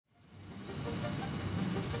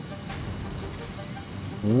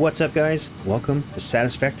What's up, guys? Welcome to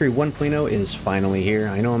Satisfactory 1.0. It is finally here.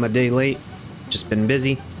 I know I'm a day late, just been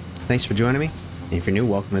busy. Thanks for joining me. And if you're new,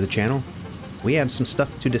 welcome to the channel. We have some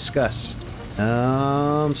stuff to discuss.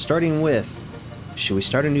 Starting with, should we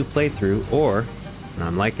start a new playthrough, or, and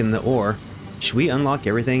I'm liking the or, should we unlock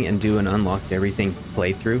everything and do an unlock everything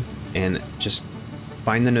playthrough and just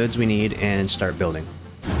find the nodes we need and start building?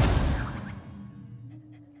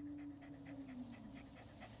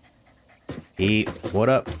 Pete, what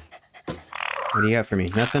up? What do you got for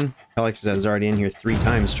me? Nothing? Alex is already in here 3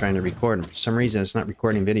 times trying to record, and for some reason it's not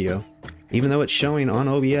recording video. Even though it's showing on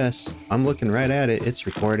OBS, I'm looking right at it, it's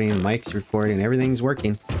recording, the mic's recording, everything's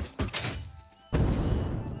working.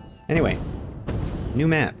 Anyway, new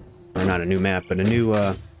map. Or not a new map, but a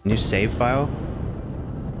new save file.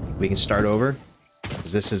 We can start over,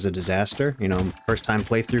 because this is a disaster, you know, first time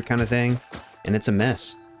playthrough kind of thing, and it's a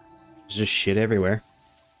mess. There's just shit everywhere.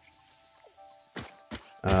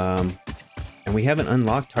 And we haven't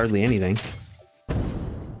unlocked hardly anything.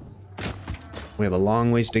 We have a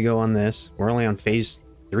long ways to go on this. We're only on phase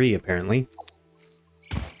 3, apparently.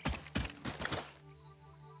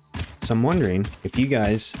 So I'm wondering if you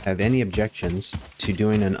guys have any objections to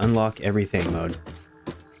doing an unlock everything mode,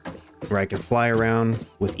 where I can fly around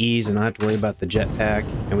with ease and not have to worry about the jetpack,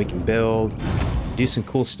 and we can build, do some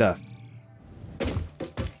cool stuff.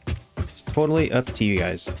 It's totally up to you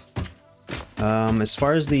guys. As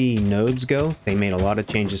far as the nodes go, they made a lot of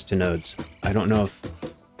changes to nodes. I don't know if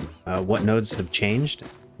what nodes have changed.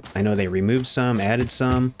 I know they removed some, added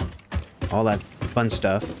some, all that fun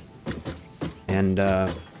stuff. And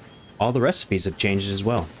all the recipes have changed as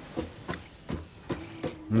well.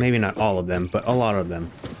 Maybe not all of them, but a lot of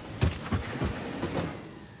them.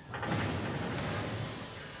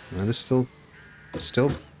 Now, this is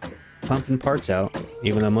still pumping parts out,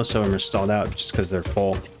 even though most of them are stalled out just because they're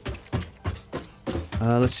full.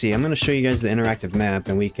 Let's see, I'm going to show you guys the interactive map,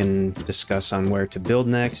 and we can discuss on where to build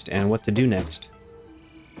next and what to do next.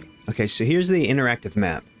 Okay, so here's the interactive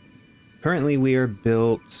map. Currently we are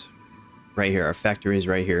built right here, our factory is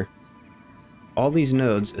right here. All these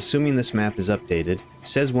nodes, assuming this map is updated, it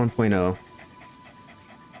says 1.0,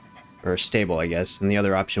 or stable I guess, and the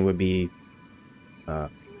other option would be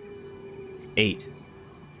 8,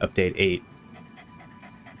 update 8.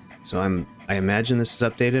 So I imagine this is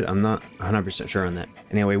updated. I'm not 100% sure on that.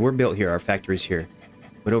 Anyway, we're built here. Our factory's here.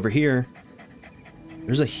 But over here,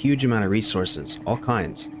 there's a huge amount of resources. All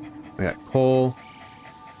kinds. We got coal,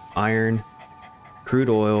 iron, crude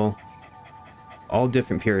oil, all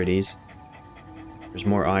different purities. There's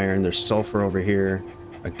more iron. There's sulfur over here.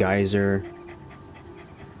 A geyser.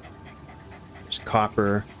 There's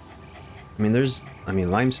copper. I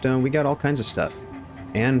mean, limestone. We got all kinds of stuff.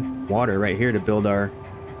 And water right here to build our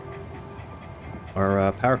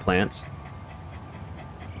power plants.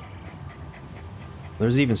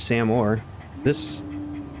 There's even SAM ore. This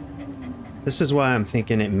is why I'm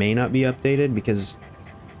thinking it may not be updated, because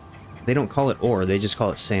they don't call it ore, they just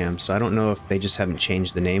call it SAM. So I don't know if they just haven't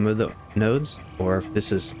changed the name of the nodes, or if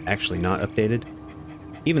this is actually not updated.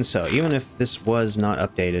 Even so, even if this was not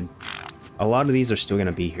updated, a lot of these are still going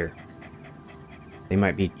to be here. They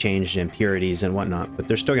might be changed in impurities and whatnot, but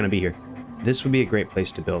they're still going to be here. This would be a great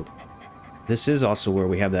place to build. This is also where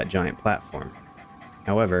we have that giant platform.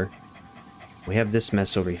 However, we have this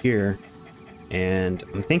mess over here, and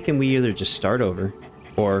I'm thinking we either just start over,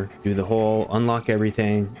 or do the whole unlock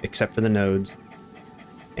everything except for the nodes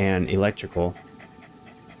and electrical,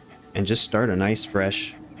 and just start a nice,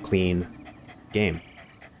 fresh, clean game,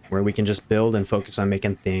 where we can just build and focus on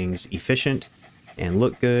making things efficient and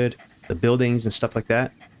look good, the buildings and stuff like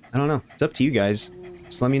that. I don't know. It's up to you guys.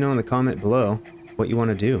 Just let me know in the comment below what you want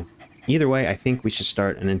to do. Either way, I think we should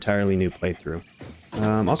start an entirely new playthrough.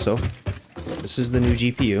 Also, this is the new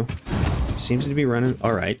GPU. It seems to be running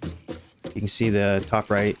alright. You can see the top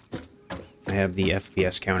right, I have the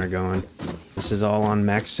FPS counter going. This is all on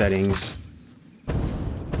max settings.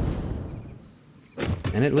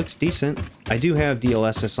 And it looks decent. I do have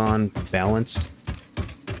DLSS on balanced,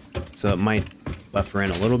 so it might buffer in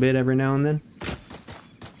a little bit every now and then.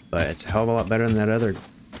 But it's a hell of a lot better than that other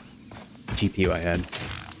GPU I had.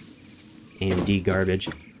 AMD garbage.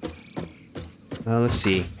 Let's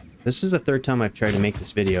see. This is the 3rd time I've tried to make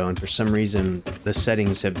this video, and for some reason the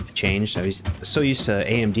settings have changed. I was so used to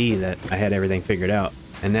AMD that I had everything figured out,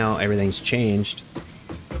 and now everything's changed.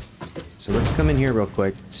 So let's come in here real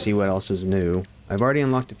quick, see what else is new. I've already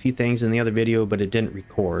unlocked a few things in the other video, but it didn't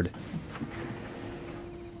record.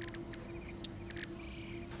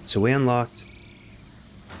 So we unlocked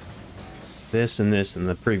this and this in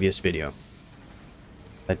the previous video.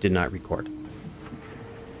 That did not record.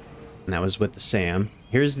 And that was with the SAM.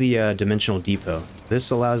 here's the dimensional depot.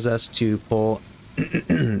 This allows us to pull,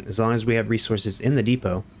 as long as we have resources in the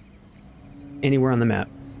depot, anywhere on the map.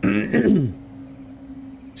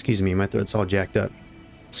 Excuse me, my throat's all jacked up.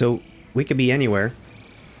 So we could be anywhere,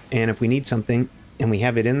 and if we need something and we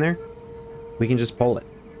have it in there, we can just pull it,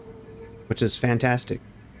 which is fantastic.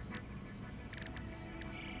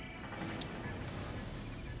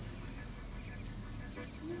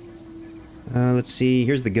 Let's see,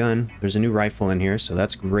 here's the gun. There's a new rifle in here, so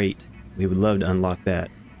that's great. We would love to unlock that.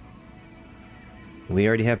 We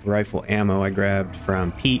already have rifle ammo I grabbed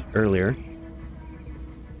from Pete earlier.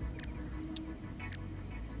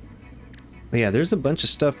 But yeah, there's a bunch of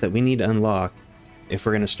stuff that we need to unlock if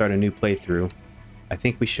we're going to start a new playthrough. I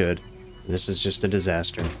think we should. This is just a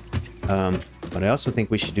disaster. But I also think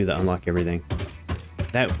we should do the unlock everything.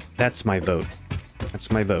 That's my vote. That's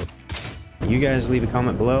my vote. You guys leave a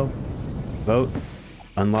comment below. Vote,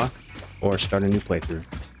 unlock, or start a new playthrough.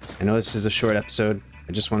 I know this is a short episode.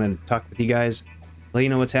 I just wanted to talk with you guys, let you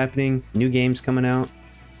know what's happening, new games coming out,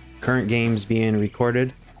 current games being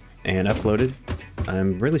recorded and uploaded.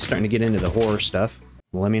 I'm really starting to get into the horror stuff.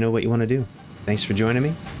 Well, let me know what you want to do. Thanks for joining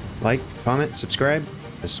me. Like, comment, subscribe.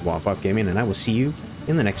 This is Wop Gaming, and I will see you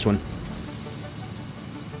in the next one.